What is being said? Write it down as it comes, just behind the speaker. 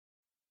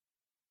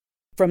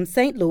From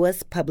St.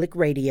 Louis Public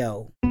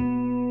Radio.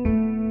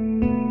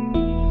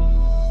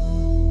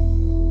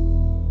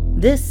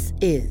 This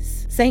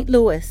is St.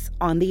 Louis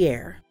on the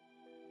Air.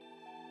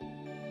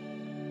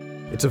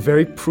 It's a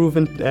very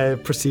proven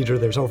procedure.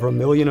 There's over 1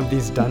 million of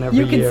these done every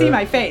year. You can see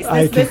my face.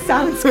 This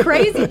sounds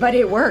crazy, but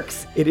it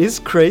works. It is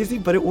crazy,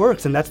 but it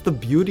works. And that's the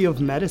beauty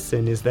of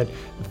medicine, is that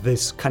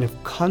this kind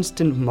of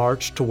constant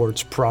march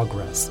towards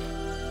progress.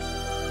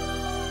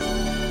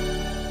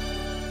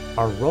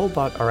 Our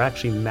robot are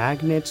actually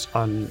magnets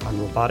on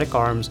robotic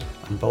arms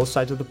on both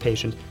sides of the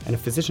patient, and a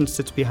physician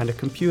sits behind a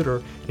computer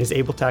and is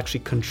able to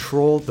actually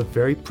control the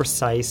very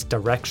precise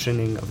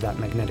directioning of that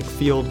magnetic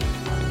field.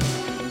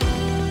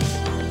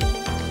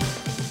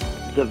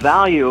 The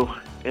value,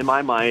 in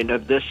my mind,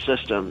 of this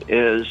system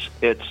is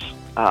its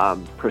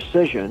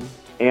precision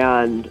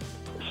and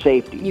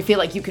safety. You feel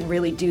like you can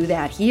really do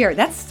that here.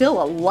 That's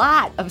still a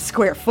lot of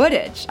square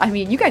footage. I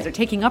mean, you guys are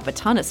taking up a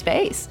ton of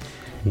space.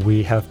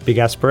 We have big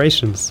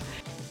aspirations.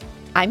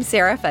 I'm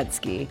Sarah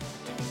Fetsky.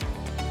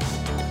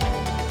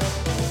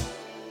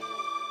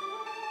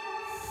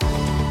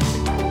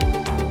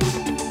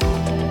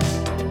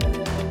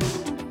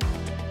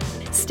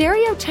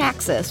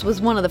 Stereotaxis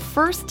was one of the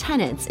first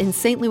tenants in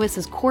St.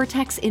 Louis's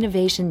Cortex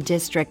Innovation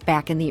District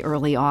back in the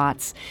early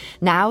aughts.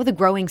 Now the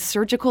growing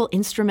surgical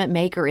instrument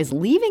maker is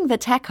leaving the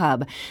tech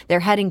hub.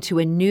 They're heading to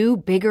a new,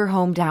 bigger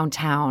home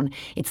downtown.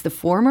 It's the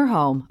former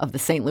home of the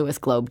St. Louis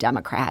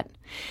Globe-Democrat.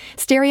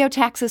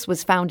 Stereotaxis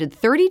was founded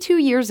 32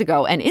 years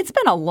ago, and it's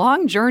been a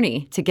long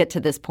journey to get to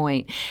this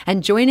point.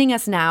 And joining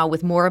us now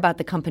with more about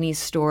the company's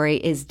story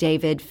is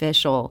David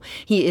Fischel.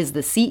 He is the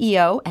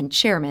CEO and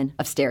chairman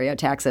of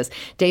Stereotaxis.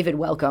 David,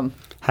 welcome.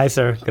 Hi,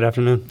 sir. Good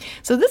afternoon.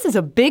 So this is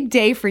a big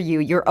day for you.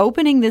 You're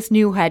opening this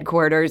new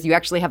headquarters. You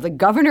actually have the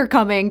governor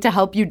coming to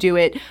help you do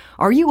it.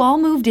 Are you all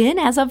moved in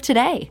as of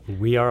today?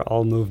 We are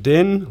all moved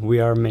in. We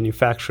are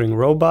manufacturing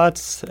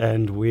robots,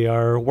 and we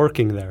are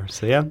working there.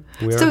 So, yeah,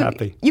 we are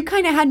happy. You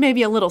kind of had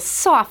maybe a little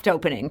soft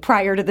opening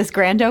prior to this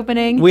grand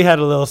opening. We had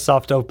a little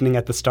soft opening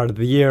at the start of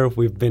the year.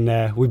 We've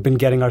been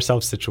getting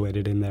ourselves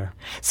situated in there.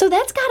 So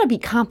that's got to be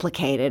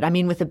complicated. I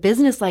mean, with a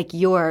business like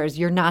yours,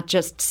 you're not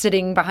just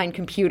sitting behind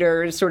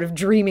computers, sort of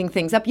dreaming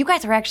things up. You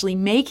guys are actually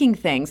making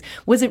things.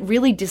 Was it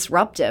really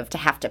disruptive to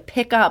have to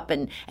pick up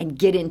and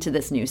get into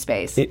this new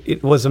space?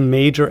 It was a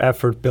major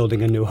effort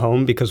building a new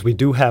home, because we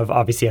do have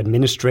obviously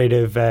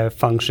administrative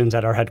functions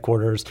at our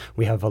headquarters.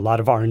 We have a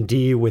lot of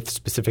R&D with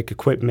specific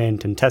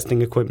equipment and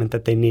testing equipment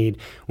that they need.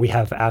 We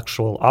have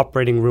actual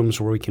operating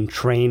rooms where we can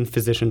train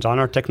physicians on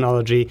our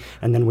technology,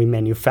 and then we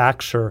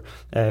manufacture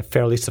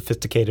fairly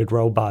sophisticated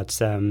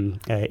robots in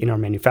our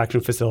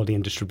manufacturing facility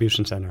and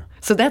distribution center.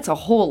 So that's a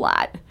whole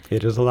lot.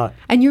 It is a lot.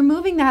 And you're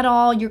moving that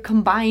all, you're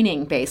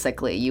combining,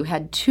 basically. You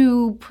had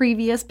two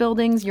previous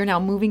buildings. You're now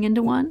moving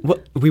into one? Well,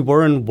 we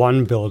were in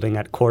one building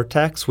at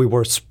Cortex. We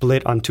were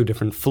split on two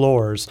different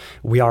floors.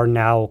 We are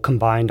now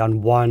combined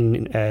on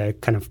one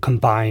kind of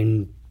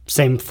combined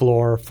same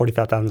floor,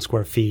 45,000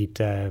 square feet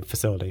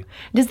facility.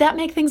 Does that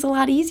make things a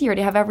lot easier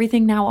to have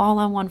everything now all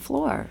on one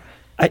floor?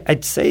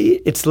 I'd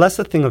say it's less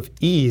a thing of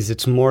ease.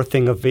 It's more a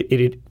thing of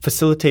it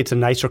facilitates a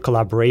nicer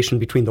collaboration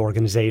between the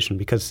organization,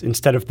 because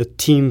instead of the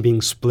team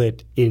being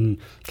split in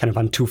kind of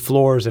on two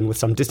floors and with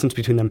some distance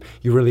between them,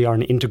 you really are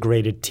an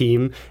integrated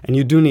team. And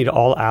you do need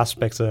all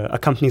aspects. A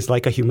company's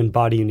like a human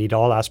body. You need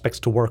all aspects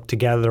to work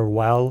together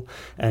well.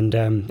 And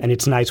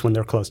it's nice when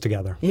they're close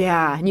together.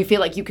 Yeah, and you feel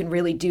like you can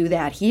really do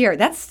that here.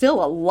 That's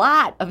still a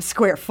lot of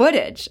square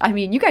footage. I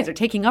mean, you guys are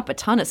taking up a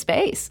ton of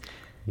space.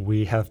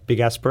 We have big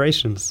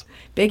aspirations.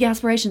 Big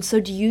aspirations. So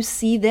do you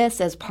see this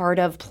as part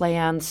of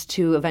plans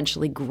to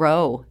eventually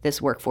grow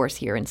this workforce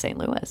here in St.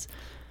 Louis?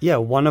 Yeah,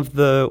 one of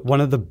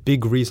the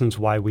big reasons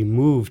why we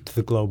moved to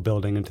the Globe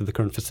building and to the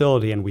current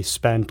facility, and we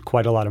spent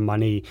quite a lot of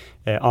money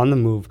on the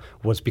move,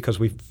 was because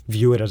we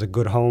view it as a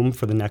good home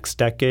for the next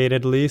decade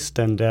at least,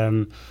 and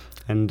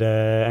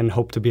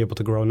hope to be able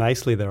to grow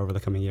nicely there over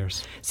the coming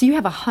years. So you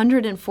have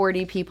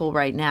 140 people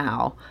right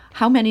now.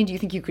 How many do you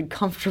think you could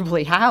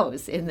comfortably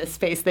house in this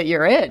space that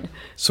you're in?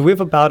 So we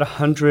have about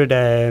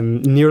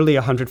nearly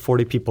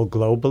 140 people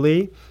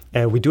globally.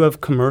 We do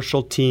have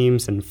commercial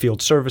teams and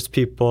field service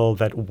people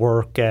that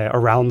work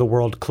around the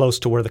world close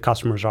to where the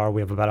customers are.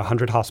 We have about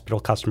 100 hospital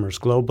customers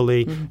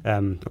globally,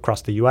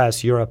 across the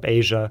U.S., Europe,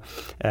 Asia.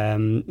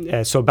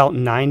 So about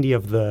 90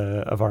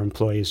 of our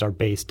employees are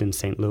based in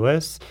St.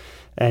 Louis.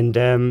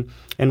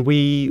 And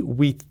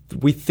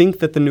we think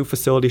that the new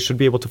facility should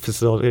be able to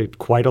facilitate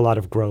quite a lot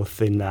of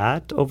growth in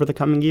that over the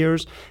coming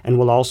years, and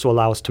will also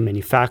allow us to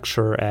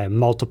manufacture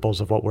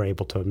multiples of what we're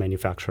able to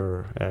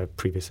manufacture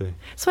previously.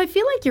 So I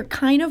feel like you're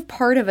kind of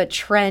part of a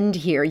trend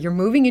here. You're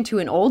moving into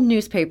an old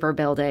newspaper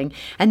building,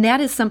 and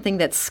that is something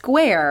that's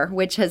Square,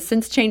 which has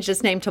since changed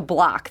its name to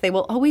Block. They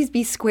will always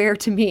be Square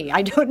to me.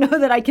 I don't know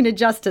that I can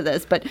adjust to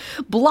this, but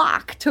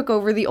Block took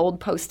over the old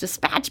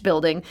Post-Dispatch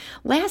building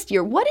last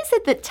year. What is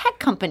it that tech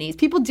companies,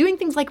 people doing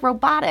things like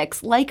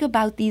robotics, like like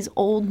about these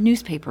old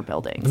newspaper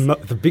buildings?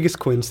 The biggest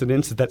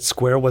coincidence is that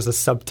Square was a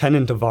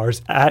subtenant of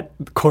ours at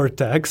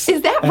Cortex.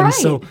 Is that and right?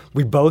 So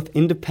we both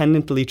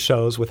independently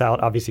chose,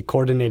 without obviously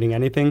coordinating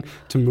anything,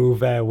 to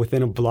move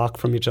within a block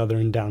from each other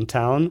in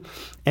downtown.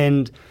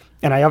 And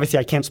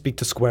I can't speak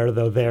to Square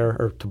though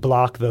or to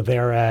Block though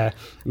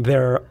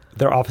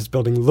their office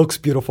building looks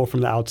beautiful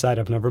from the outside.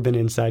 I've never been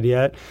inside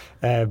yet,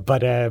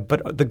 but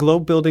the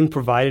Globe building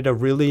provided a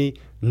really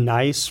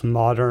nice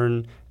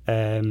modern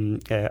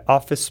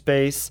office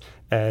space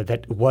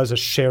that was a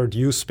shared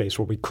use space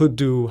where we could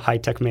do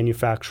high-tech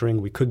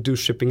manufacturing, we could do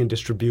shipping and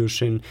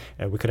distribution,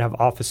 we could have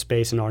office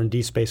space and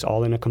R&D space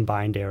all in a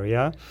combined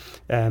area.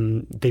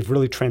 They've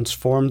really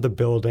transformed the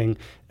building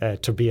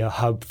to be a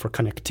hub for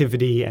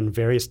connectivity and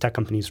various tech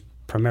companies,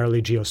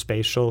 primarily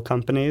geospatial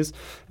companies,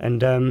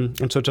 and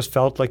so it just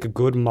felt like a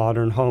good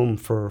modern home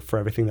for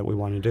everything that we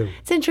want to do.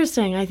 It's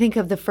interesting. I think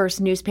of the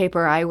first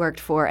newspaper I worked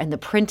for, and the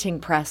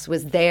printing press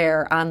was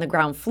there on the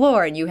ground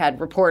floor, and you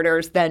had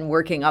reporters then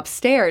working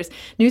upstairs.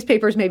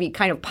 Newspapers maybe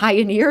kind of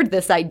pioneered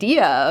this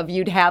idea of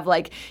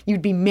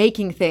you'd be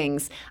making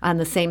things on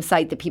the same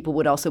site that people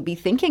would also be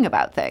thinking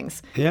about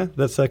things. Yeah,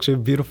 that's actually a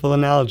beautiful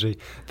analogy.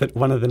 That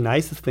one of the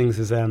nicest things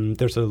is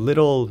there's a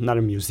little, not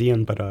a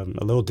museum, but a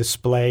little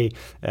display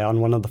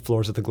on one of the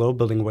floors of the Globe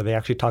building where they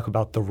actually talk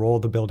about the role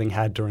the building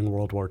had during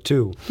World War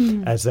II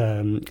as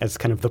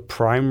kind of the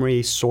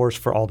primary source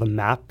for all the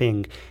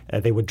mapping.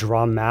 They would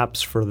draw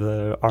maps for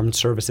the armed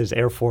services,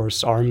 Air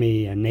Force,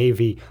 Army, and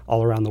Navy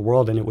all around the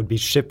world, and it would be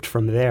shipped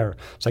from there.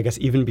 So I guess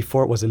even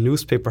before it was a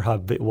newspaper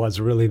hub, it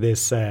was really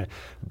this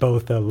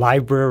both a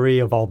library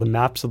of all the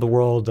maps of the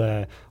world,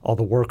 all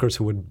the workers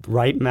who would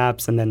write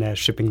maps, and then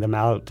shipping them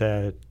out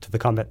to the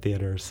combat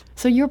theaters.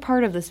 So you're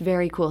part of this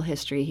very cool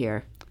history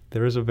here.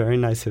 There is a very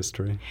nice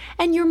history.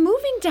 And you're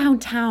moving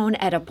downtown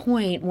at a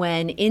point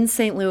when in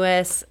St.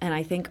 Louis and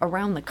I think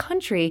around the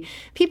country,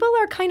 people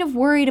are kind of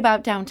worried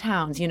about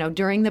downtowns. You know,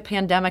 during the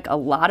pandemic, a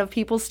lot of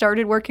people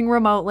started working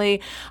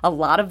remotely. A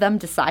lot of them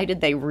decided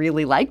they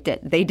really liked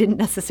it. They didn't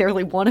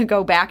necessarily want to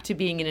go back to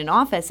being in an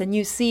office. And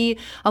you see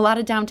a lot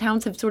of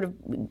downtowns have sort of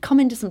come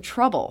into some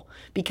trouble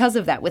because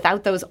of that.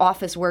 Without those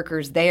office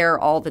workers there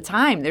all the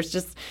time, there's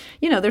just,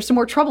 there's some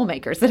more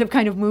troublemakers that have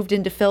kind of moved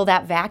in to fill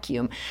that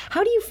vacuum.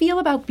 How do you feel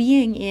about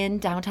being in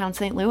downtown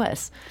St.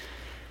 Louis?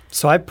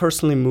 So I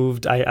personally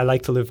moved, I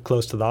like to live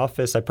close to the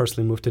office. I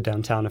personally moved to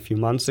downtown a few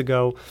months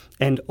ago.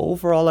 And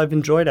overall, I've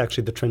enjoyed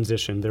actually the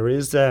transition. There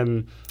is,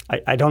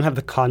 I don't have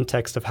the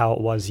context of how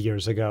it was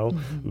years ago,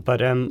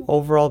 but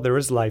overall there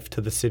is life to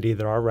the city.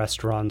 There are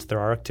restaurants, there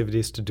are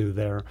activities to do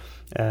there.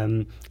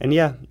 And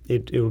yeah,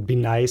 it would be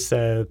nice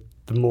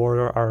the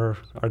more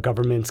our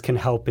governments can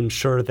help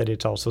ensure that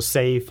it's also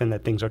safe and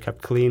that things are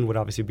kept clean would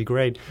obviously be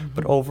great.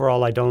 But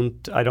overall, I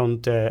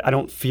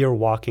don't fear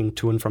walking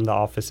to and from the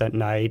office at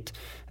night.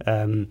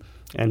 And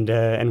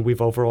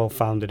we've overall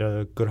found it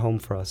a good home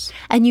for us.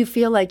 And you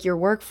feel like your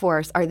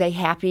workforce, are they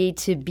happy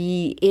to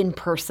be in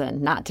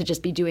person, not to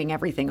just be doing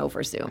everything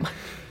over Zoom?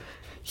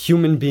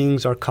 Human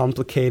beings are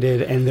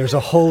complicated, and there's a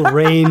whole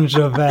range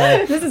of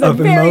this is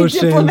of a very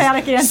emotions.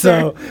 Diplomatic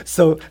answer.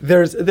 So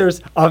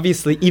there's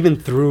obviously even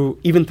through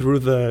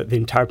the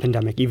entire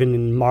pandemic, even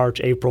in March,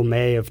 April,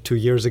 May of 2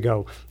 years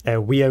ago,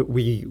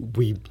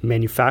 we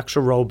manufacture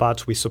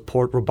robots. We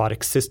support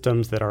robotic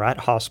systems that are at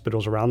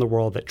hospitals around the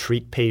world that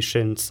treat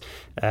patients.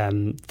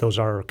 Those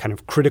are kind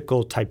of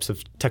critical types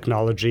of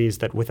technologies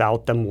that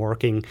without them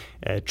working,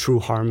 true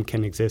harm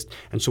can exist.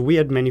 And so we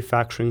had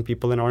manufacturing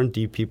people and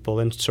R&D people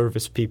and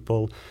service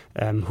people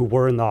who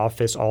were in the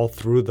office all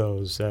through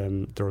those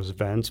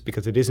events,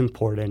 because it is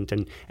important,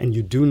 and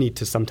you do need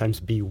to sometimes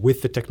be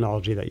with the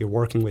technology that you're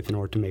working with in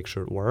order to make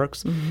sure it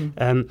works.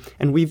 And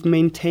we've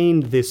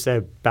maintained this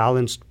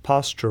balanced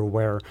posture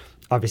where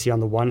obviously, on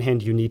the one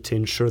hand, you need to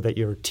ensure that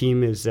your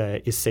team is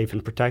safe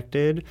and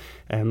protected.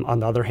 On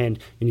the other hand,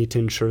 you need to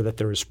ensure that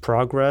there is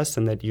progress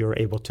and that you're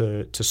able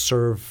to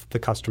serve the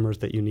customers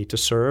that you need to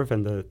serve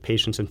and the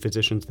patients and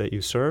physicians that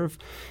you serve.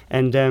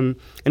 And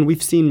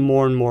we've seen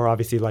more and more,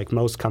 obviously, like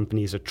most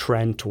companies, a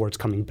trend towards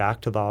coming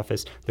back to the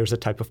office. There's a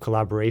type of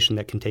collaboration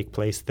that can take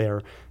place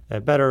there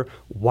better,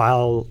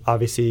 while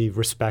obviously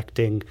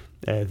respecting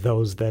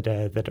those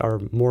that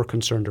are more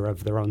concerned or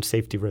have their own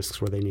safety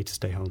risks where they need to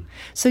stay home.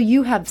 So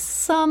you have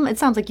it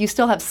sounds like you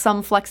still have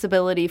some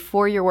flexibility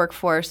for your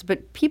workforce,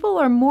 but people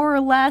are more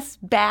or less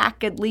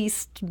back at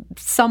least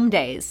some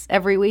days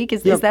every week.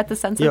 Is that the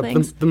sense of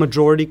things? The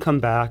majority come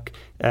back.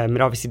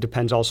 It obviously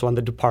depends also on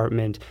the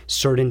department.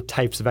 Certain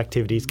types of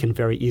activities can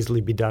very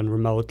easily be done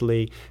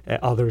remotely.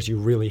 Others you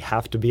really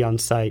have to be on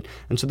site.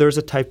 And so there's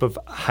a type of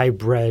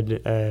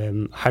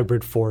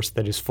hybrid force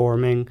that is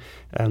forming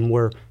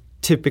where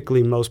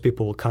typically most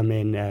people will come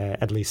in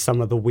at least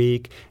some of the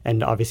week,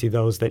 and obviously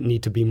those that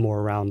need to be more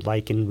around,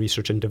 like in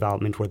research and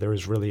development, where there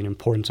is really an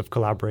importance of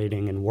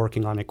collaborating and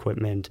working on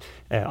equipment,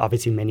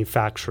 obviously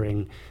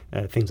manufacturing,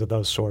 things of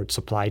those sorts,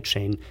 supply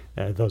chain,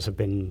 those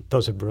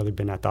have really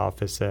been at the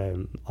office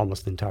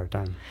almost the entire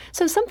time.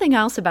 So something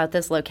else about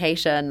this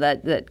location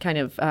that kind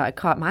of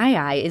caught my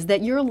eye is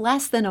that you're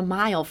less than a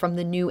mile from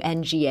the new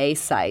NGA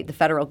site. The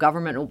federal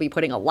government will be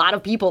putting a lot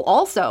of people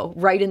also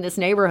right in this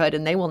neighborhood,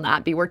 and they will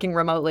not be working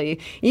remotely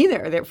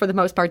either. For the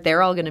most part,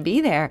 they're all going to be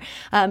there.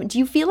 Do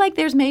you feel like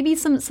there's maybe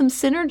some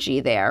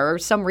synergy there, or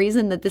some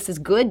reason that this is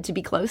good to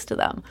be close to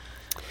them?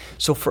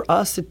 So for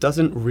us, it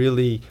doesn't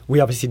really. We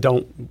obviously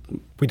don't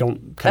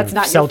That's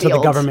not sell your to the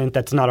field. government.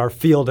 That's not our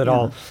field at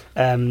all.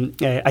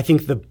 I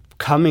think the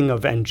coming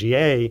of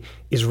NGA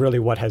is really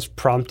what has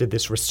prompted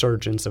this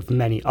resurgence of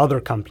many other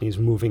companies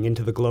moving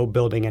into the Globe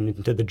building and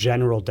into the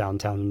general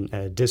downtown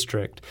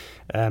district.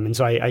 And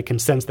so I can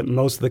sense that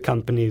most of the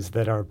companies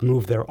that are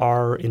moved there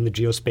are in the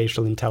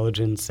geospatial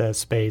intelligence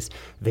space.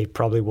 They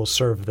probably will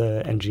serve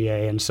the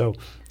NGA. And so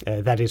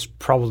that is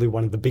probably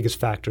one of the biggest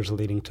factors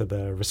leading to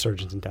the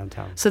resurgence in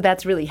downtown. So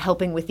that's really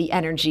helping with the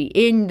energy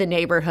in the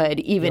neighborhood,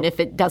 even if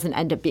it doesn't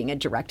end up being a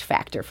direct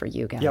factor for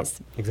you guys. Yep,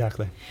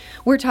 exactly.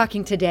 We're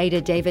talking today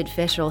to David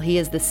Fischel. He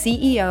is the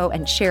CEO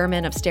and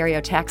chairman of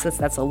Stereotaxis.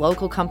 That's a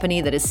local company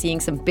that is seeing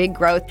some big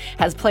growth,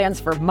 has plans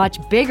for much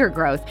bigger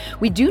growth.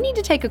 We do need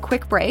to take a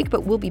quick break,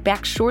 but we'll be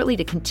back shortly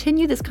to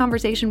continue this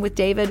conversation with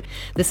David.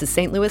 This is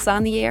St. Louis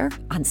on the Air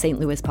on St.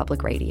 Louis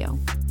Public Radio.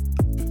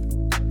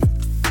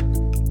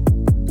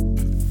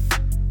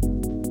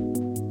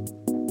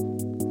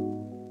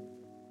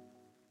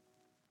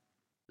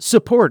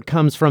 Support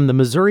comes from the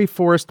Missouri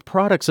Forest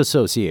Products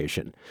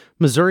Association.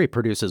 Missouri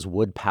produces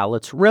wood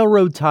pallets,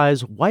 railroad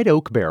ties, white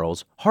oak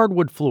barrels,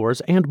 hardwood floors,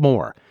 and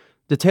more.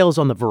 Details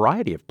on the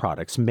variety of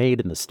products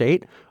made in the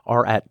state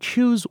are at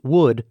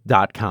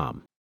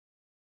choosewood.com.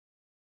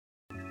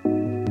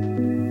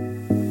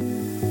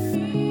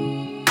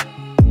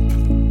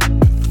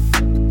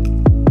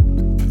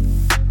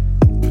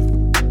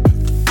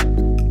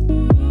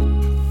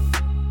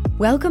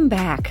 Welcome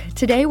back.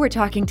 Today we're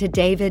talking to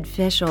David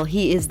Fischel.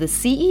 He is the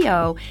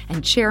CEO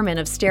and chairman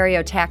of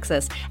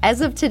Stereotaxis. As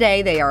of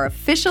today, they are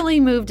officially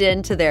moved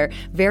into their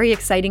very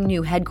exciting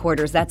new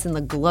headquarters. That's in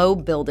the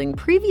Globe building,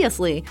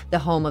 previously the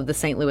home of the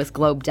St. Louis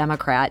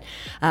Globe-Democrat,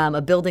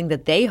 a building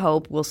that they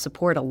hope will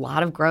support a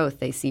lot of growth.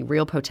 They see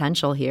real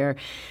potential here.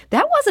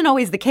 That wasn't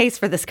always the case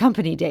for this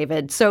company,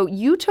 David. So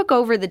you took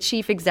over the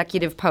chief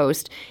executive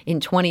post in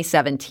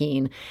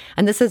 2017,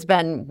 and this has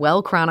been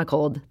well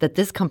chronicled that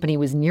this company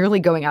was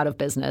nearly going out of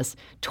business,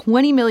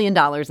 $20 million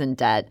in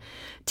debt.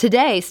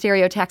 Today,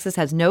 Stereotaxis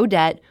has no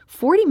debt,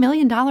 $40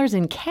 million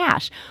in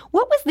cash.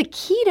 What was the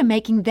key to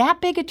making that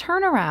big a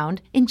turnaround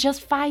in just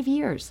 5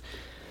 years?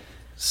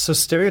 So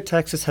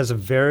Stereotaxis has a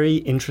very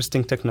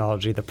interesting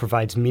technology that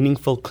provides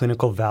meaningful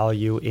clinical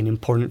value in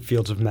important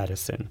fields of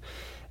medicine.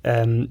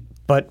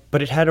 But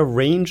it had a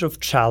range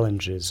of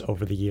challenges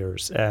over the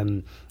years.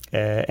 And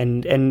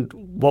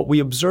what we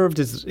observed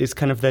is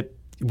kind of that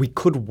we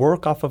could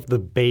work off of the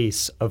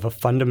base of a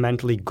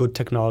fundamentally good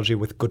technology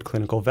with good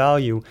clinical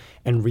value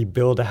and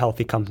rebuild a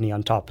healthy company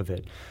on top of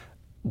it.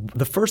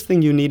 The first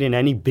thing you need in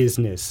any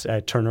business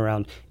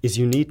turnaround is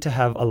you need to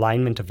have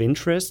alignment of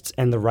interests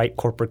and the right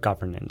corporate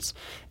governance.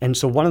 And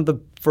so one of the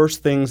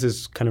first things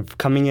is kind of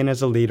coming in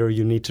as a leader.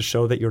 You need to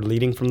show that you're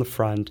leading from the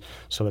front.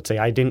 So let's say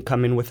I didn't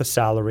come in with a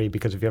salary,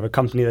 because if you have a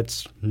company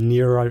that's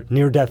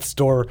near death's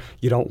door,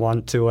 you don't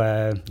want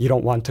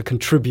to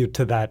contribute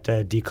to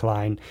that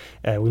decline.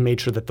 We made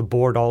sure that the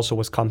board also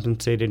was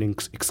compensated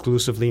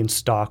exclusively in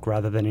stock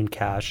rather than in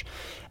cash.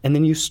 And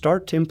then you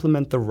start to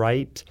implement the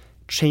right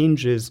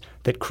changes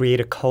that create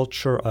a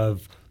culture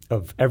of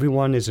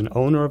everyone is an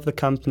owner of the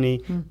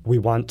company. We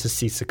want to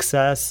see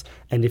success.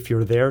 And if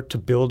you're there to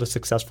build a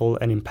successful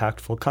and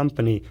impactful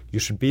company, you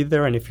should be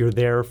there. And if you're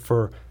there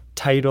for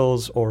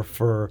titles or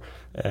for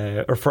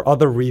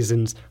other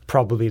reasons,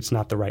 probably it's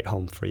not the right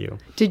home for you.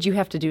 Did you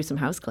have to do some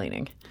house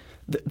cleaning?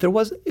 It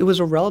was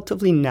a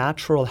relatively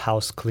natural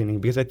house cleaning,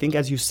 because I think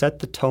as you set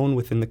the tone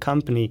within the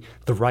company,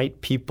 the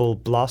right people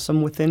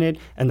blossom within it,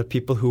 and the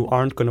people who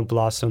aren't going to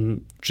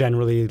blossom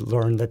generally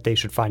learn that they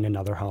should find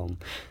another home.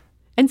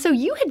 And so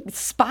you had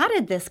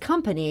spotted this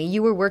company.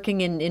 You were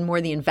working in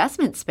more the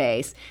investment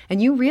space, and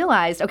you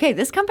realized, okay,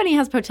 this company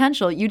has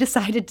potential. You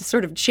decided to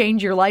sort of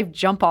change your life,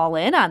 jump all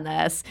in on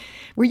this.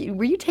 Were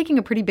you taking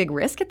a pretty big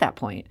risk at that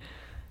point?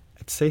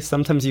 I'd say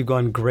sometimes you go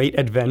on great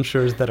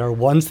adventures that are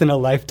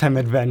once-in-a-lifetime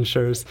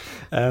adventures.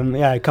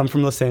 I come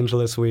from Los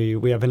Angeles.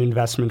 We have an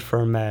investment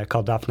firm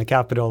called Daphne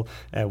Capital.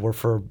 We're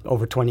for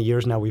over 20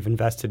 years now. We've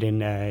invested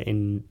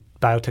in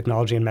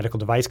biotechnology and medical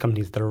device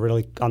companies that are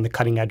really on the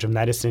cutting edge of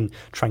medicine,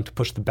 trying to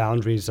push the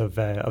boundaries of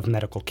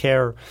medical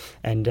care.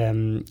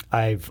 And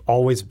I've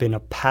always been a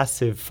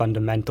passive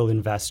fundamental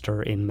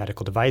investor in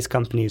medical device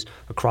companies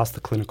across the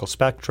clinical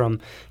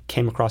spectrum.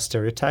 Came across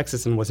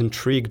Stereotaxis and was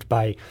intrigued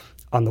by,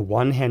 on the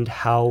one hand,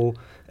 how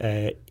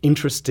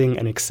interesting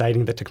and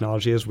exciting the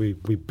technology is. We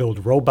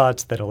build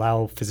robots that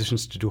allow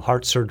physicians to do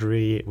heart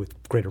surgery with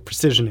greater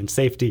precision and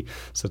safety.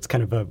 So it's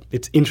kind of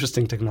it's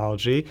interesting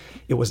technology.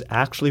 It was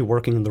actually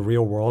working in the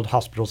real world.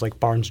 Hospitals like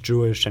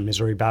Barnes-Jewish and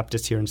Missouri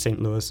Baptist here in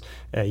St. Louis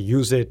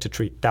use it to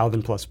treat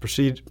 1,000-plus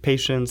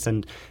patients,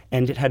 and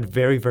it had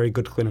very, very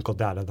good clinical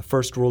data. The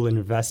first rule in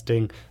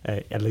investing,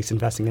 at least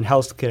investing in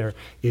healthcare,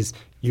 is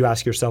you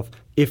ask yourself,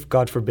 if,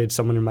 God forbid,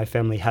 someone in my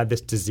family had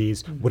this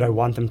disease, would I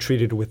want them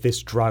treated with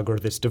this drug or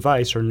this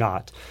device or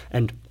not?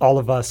 And all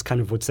of us kind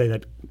of would say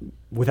that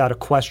without a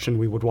question,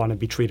 we would want to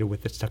be treated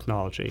with this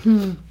technology.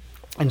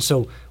 And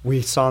so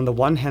we saw on the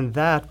one hand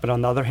that, but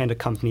on the other hand, a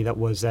company that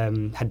was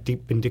had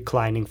been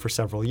declining for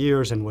several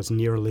years and was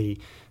nearly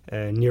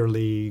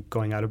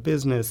going out of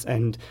business.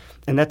 And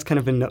that's kind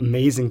of an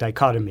amazing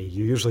dichotomy.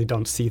 You usually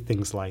don't see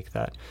things like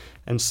that.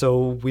 And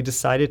so we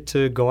decided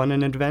to go on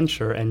an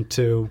adventure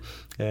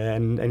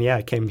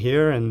I came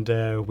here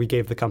and we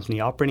gave the company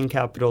operating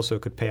capital so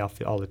it could pay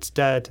off all its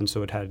debt. And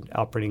so it had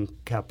operating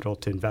capital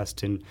to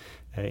invest in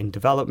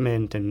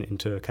development and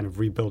into kind of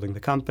rebuilding the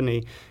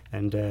company,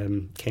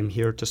 and came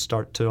here to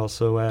start to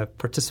also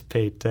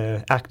participate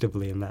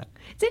actively in that.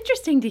 It's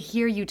interesting to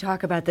hear you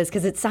talk about this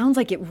because it sounds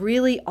like it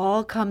really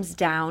all comes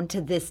down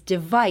to this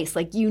device.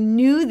 Like you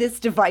knew this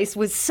device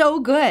was so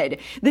good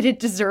that it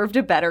deserved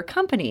a better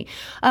company.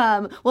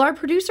 Well, our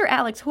producer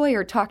Alex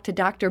Hoyer talked to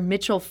Dr.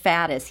 Mitchell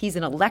Faddis. He's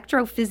an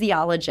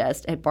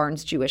electrophysiologist at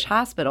Barnes-Jewish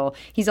Hospital.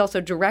 He's also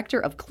director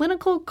of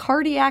clinical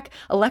cardiac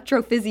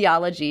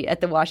electrophysiology at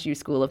the WashU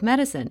School of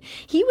Medicine.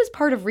 He was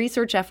part of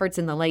research efforts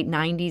in the late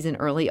 90s and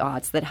early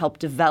aughts that helped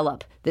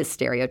develop this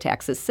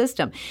Stereotaxis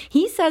system.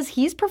 He says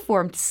he's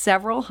performed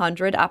several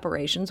hundred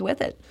operations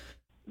with it.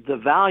 The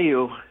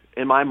value,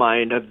 in my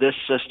mind, of this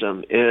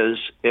system is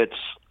its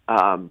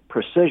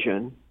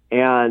precision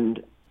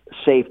and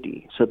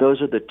safety. So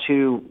those are the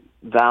two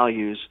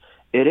values.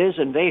 It is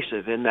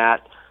invasive in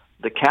that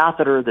the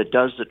catheter that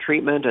does the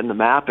treatment and the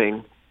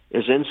mapping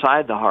is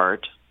inside the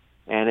heart,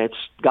 and it's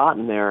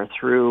gotten there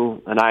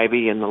through an IV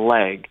in the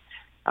leg.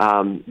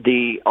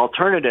 The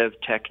alternative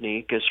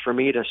technique is for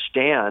me to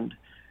stand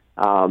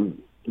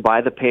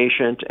by the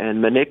patient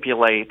and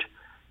manipulate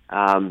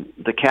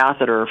the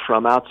catheter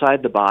from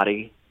outside the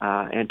body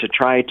and to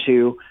try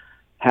to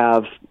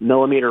have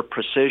millimeter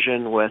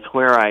precision with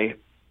where I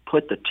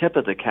put the tip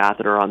of the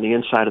catheter on the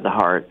inside of the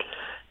heart.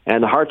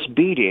 And the heart's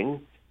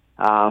beating,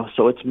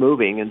 so it's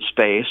moving in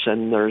space,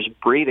 and there's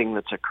breathing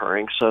that's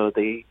occurring, so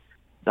the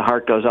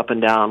heart goes up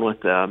and down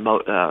with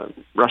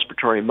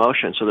respiratory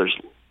motion. So there's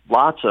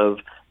lots of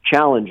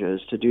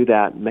challenges to do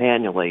that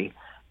manually.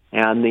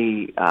 And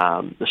the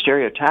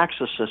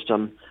Stereotaxis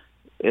system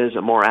is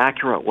a more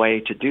accurate way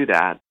to do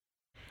that.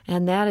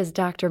 And that is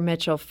Dr.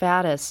 Mitchell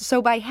Faddis.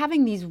 So by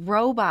having these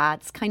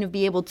robots kind of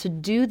be able to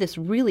do this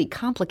really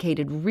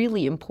complicated,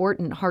 really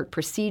important heart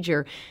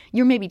procedure,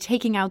 you're maybe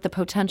taking out the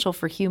potential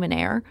for human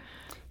error?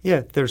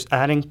 Yeah, there's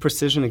adding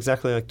precision,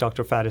 exactly like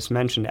Dr. Faddis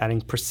mentioned,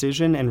 adding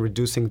precision and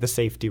reducing the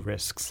safety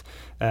risks.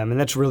 And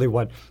that's really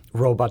what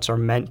robots are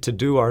meant to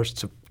do, are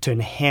to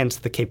enhance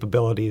the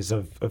capabilities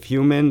of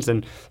humans.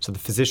 And so the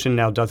physician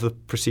now does the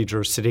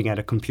procedure sitting at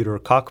a computer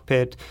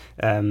cockpit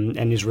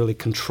and is really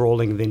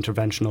controlling the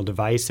interventional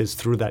devices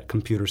through that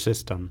computer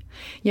system.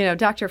 You know,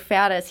 Dr.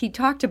 Faddis, he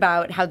talked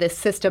about how this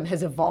system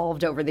has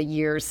evolved over the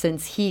years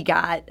since he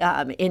got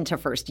into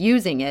first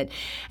using it.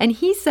 And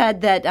he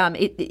said that,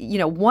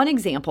 one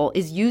example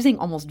is using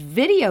almost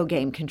video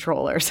game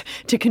controllers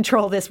to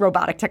control this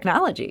robotic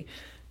technology.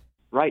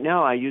 Right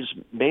now, I use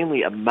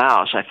mainly a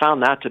mouse. I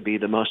found that to be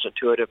the most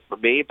intuitive for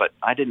me, but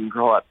I didn't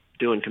grow up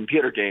doing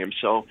computer games.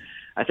 So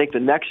I think the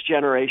next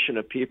generation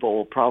of people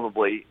will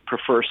probably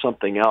prefer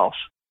something else.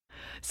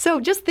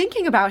 So just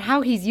thinking about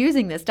how he's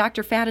using this,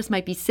 Dr. Faddis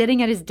might be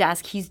sitting at his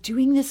desk. He's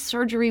doing this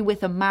surgery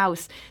with a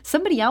mouse.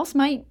 Somebody else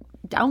might,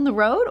 down the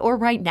road or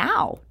right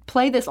now,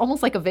 play this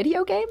almost like a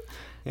video game?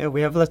 Yeah,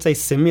 we have, let's say,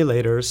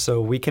 simulators, so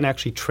we can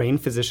actually train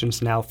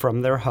physicians now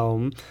from their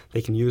home.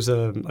 They can use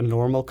a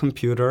normal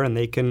computer, and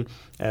they can,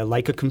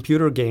 like a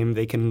computer game,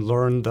 they can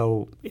learn,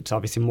 though it's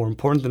obviously more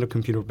important than a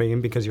computer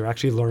game because you're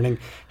actually learning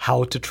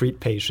how to treat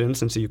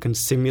patients, and so you can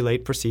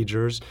simulate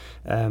procedures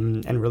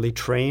and really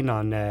train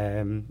on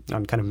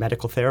kind of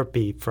medical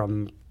therapy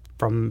from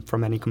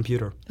any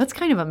computer. That's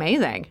kind of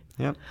amazing.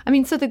 Yeah. I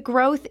mean, so the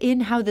growth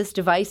in how this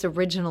device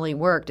originally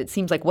worked, it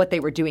seems like what they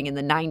were doing in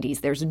the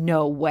 90s, there's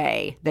no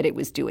way that it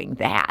was doing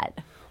that.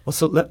 Well,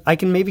 so I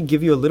can maybe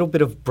give you a little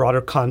bit of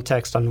broader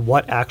context on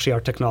what actually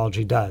our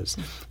technology does.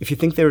 If you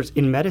think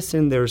in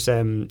medicine, there's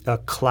a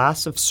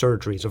class of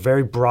surgeries, a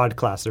very broad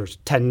class, there's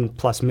 10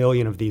 plus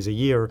million of these a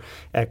year,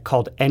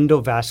 called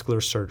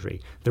endovascular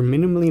surgery. They're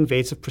minimally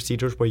invasive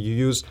procedures where you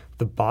use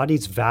the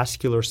body's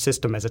vascular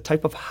system as a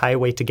type of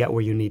highway to get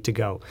where you need to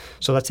go.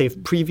 So let's say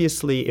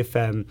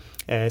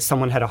if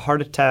someone had a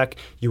heart attack,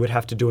 you would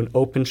have to do an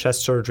open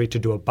chest surgery to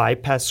do a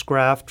bypass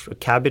graft, a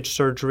CABG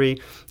surgery,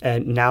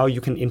 and now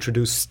you can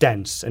introduce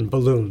stents and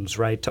balloons,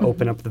 right, to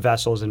open up the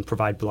vessels and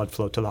provide blood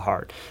flow to the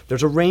heart.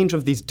 There's a range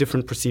of these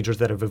different procedures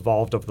that have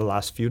evolved over the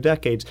last few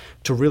decades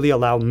to really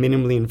allow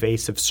minimally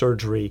invasive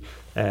surgery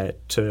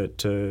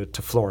to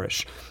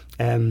flourish.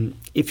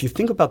 If you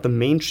think about the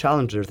main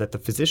challenge there, that the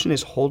physician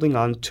is holding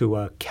on to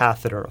a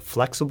catheter, a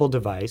flexible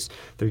device.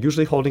 They're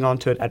usually holding on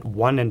to it at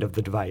one end of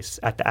the device,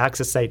 at the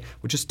access site,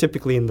 which is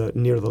typically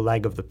near the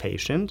leg of the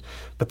patient.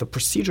 But the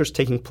procedure is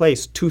taking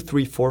place 2,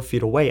 3, 4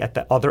 feet away at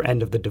the other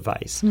end of the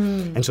device.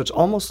 And so it's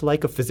almost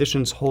like a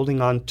physician's holding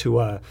on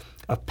to a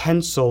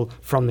pencil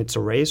from its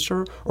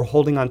eraser, or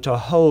holding onto a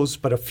hose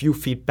but a few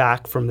feet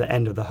back from the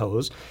end of the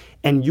hose.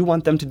 And you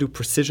want them to do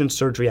precision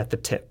surgery at the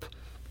tip.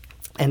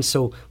 And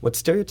so what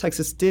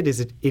Stereotaxis did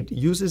is it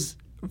uses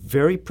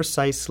very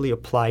precisely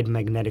applied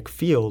magnetic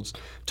fields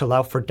to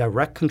allow for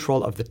direct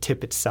control of the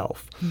tip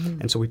itself.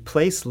 And so we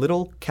place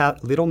little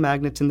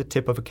magnets in the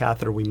tip of a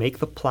catheter. We make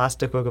the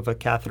plastic of a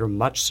catheter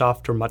much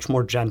softer, much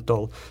more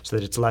gentle, so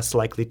that it's less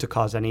likely to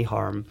cause any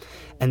harm.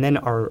 And then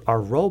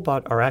our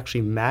robot are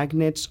actually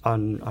magnets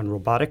on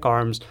robotic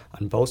arms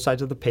on both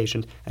sides of the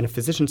patient, and a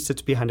physician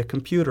sits behind a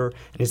computer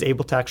and is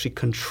able to actually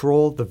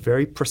control the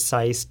very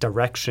precise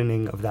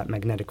directioning of that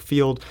magnetic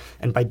field.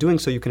 And by doing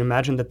so, you can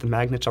imagine that the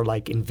magnets are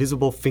like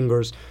invisible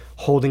fingers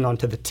holding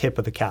onto the tip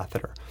of the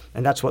catheter.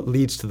 And that's what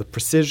leads to the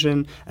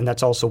precision, and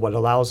that's also what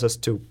allows us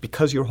to,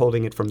 because you're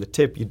holding it from the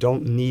tip, you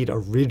don't need a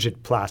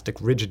rigid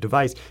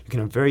device. You can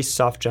have very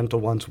soft, gentle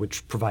ones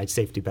which provide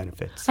safety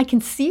benefits. I can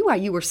see why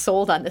you were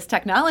sold on this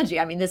technology.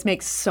 I mean, this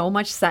makes so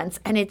much sense,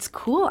 and it's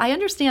cool. I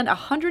understand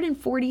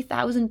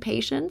 140,000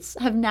 patients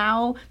have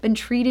now been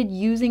treated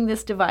using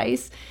this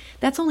device.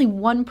 That's only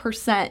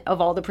 1% of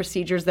all the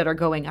procedures that are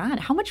going on.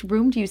 How much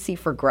room do you see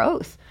for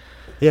growth?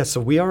 Yeah,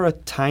 so we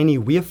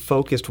have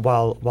focused,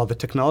 while the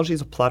technology is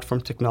a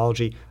platform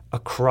technology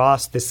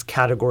across this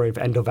category of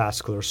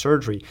endovascular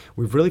surgery,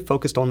 we've really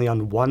focused only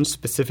on one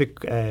specific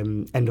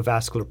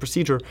endovascular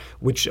procedure,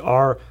 which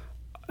are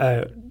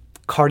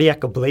cardiac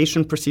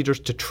ablation procedures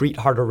to treat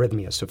heart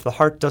arrhythmias. So if the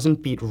heart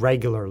doesn't beat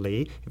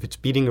regularly, if it's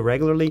beating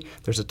irregularly,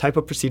 there's a type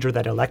of procedure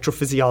that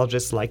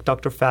electrophysiologists like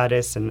Dr.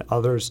 Faddis and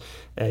others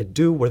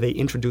do, where they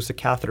introduce a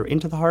catheter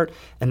into the heart,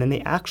 and then they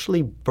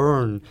actually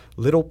burn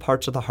little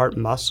parts of the heart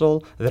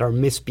muscle that are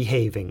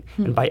misbehaving.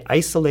 And by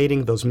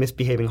isolating those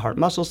misbehaving heart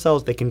muscle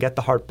cells, they can get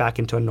the heart back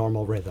into a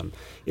normal rhythm.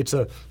 It's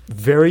a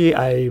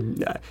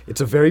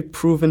very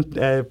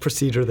proven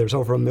procedure. There's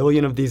over 1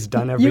 million of these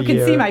done every year. You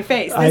can see my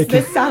face.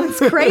 This sounds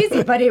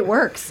crazy, but it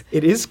works.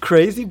 It is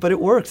crazy, but it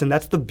works. And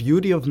that's the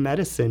beauty of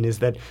medicine, is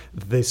that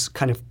this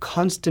kind of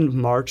constant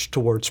march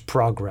towards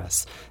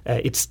progress.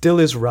 It still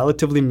is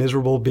relatively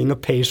miserable being a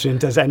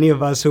patient, as any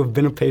of us who have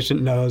been a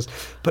patient knows.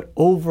 But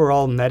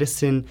overall,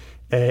 medicine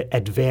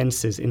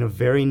advances in a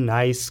very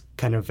nice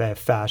kind of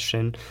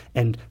fashion,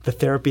 and the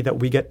therapy that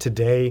we get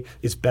today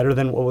is better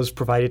than what was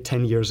provided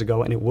 10 years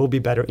ago, and it will be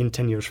better in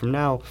 10 years from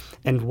now.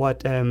 And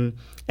what and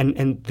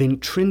the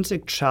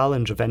intrinsic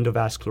challenge of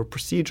endovascular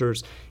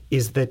procedures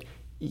is that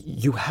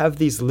you have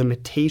these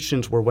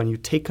limitations where when you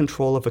take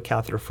control of a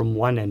catheter from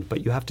one end,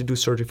 but you have to do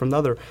surgery from the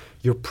other,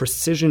 your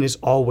precision is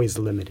always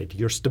limited.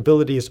 Your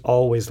stability is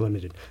always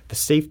limited. The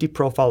safety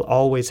profile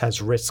always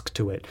has risk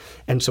to it.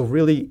 And so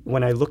really,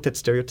 when I looked at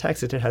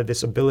Stereotaxis, it had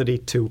this ability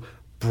to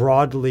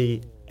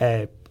broadly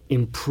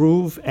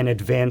improve and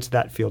advance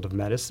that field of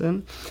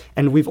medicine.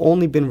 And we've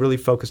only been really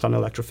focused on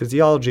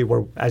electrophysiology,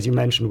 where, as you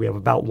mentioned, we have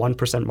about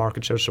 1%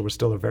 market share, so we're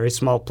still a very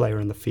small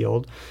player in the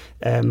field.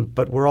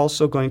 But we're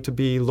also going to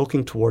be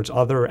looking towards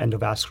other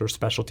endovascular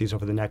specialties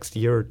over the next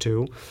year or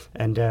two,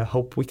 and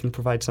hope we can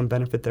provide some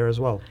benefit there as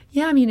well.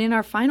 Yeah, I mean, in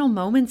our final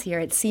moments here,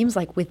 it seems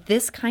like with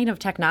this kind of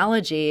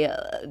technology,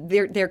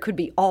 there could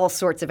be all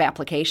sorts of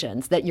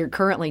applications that you're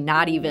currently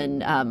not even,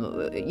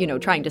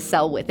 trying to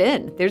sell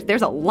within.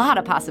 There's a lot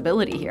of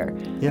possibility here.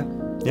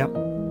 Yeah.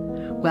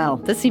 Well,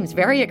 this seems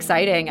very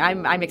exciting.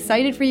 I'm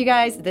excited for you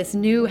guys. This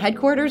new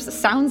headquarters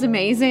sounds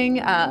amazing.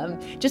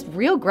 Just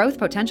real growth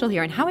potential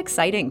here, and how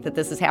exciting that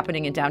this is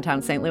happening in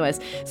downtown St. Louis.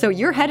 So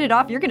you're headed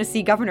off. You're going to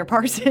see Governor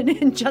Parson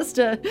in just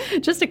a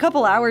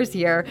couple hours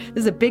here.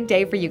 This is a big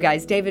day for you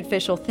guys. David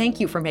Fischel,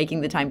 thank you for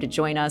making the time to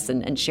join us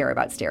and share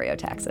about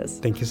Stereotaxis.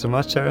 Thank you so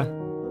much, Sarah.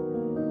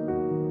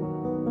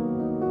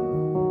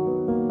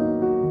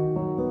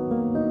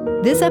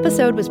 This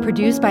episode was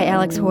produced by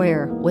Alex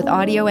Hoyer, with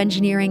audio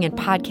engineering and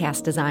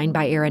podcast design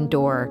by Aaron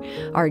Dorr.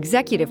 Our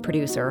executive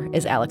producer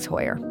is Alex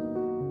Hoyer.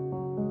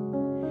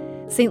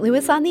 St.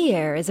 Louis on the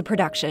Air is a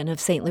production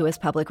of St. Louis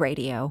Public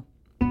Radio.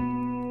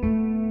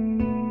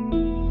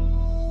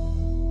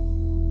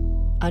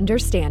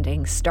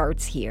 Understanding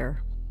starts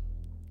here.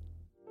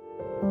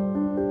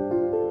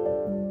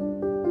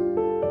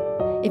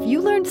 If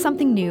you learned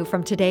something new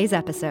from today's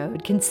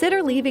episode,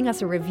 consider leaving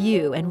us a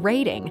review and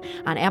rating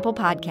on Apple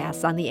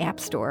Podcasts on the App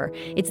Store.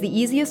 It's the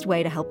easiest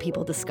way to help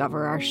people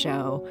discover our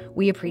show.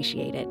 We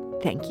appreciate it.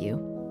 Thank you.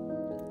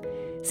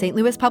 St.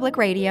 Louis Public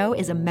Radio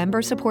is a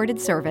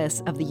member-supported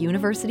service of the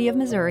University of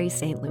Missouri,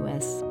 St.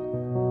 Louis.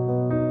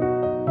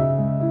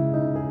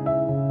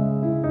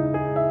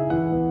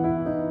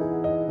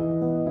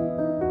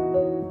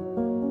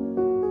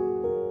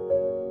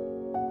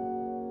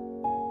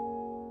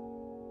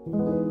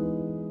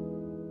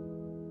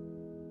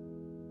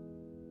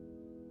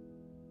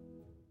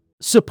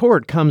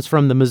 Support comes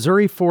from the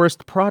Missouri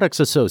Forest Products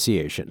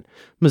Association.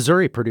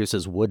 Missouri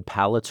produces wood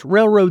pallets,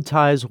 railroad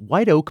ties,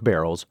 white oak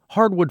barrels,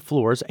 hardwood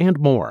floors, and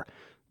more.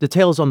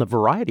 Details on the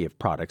variety of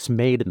products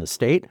made in the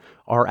state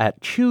are at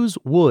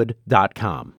choosewood.com.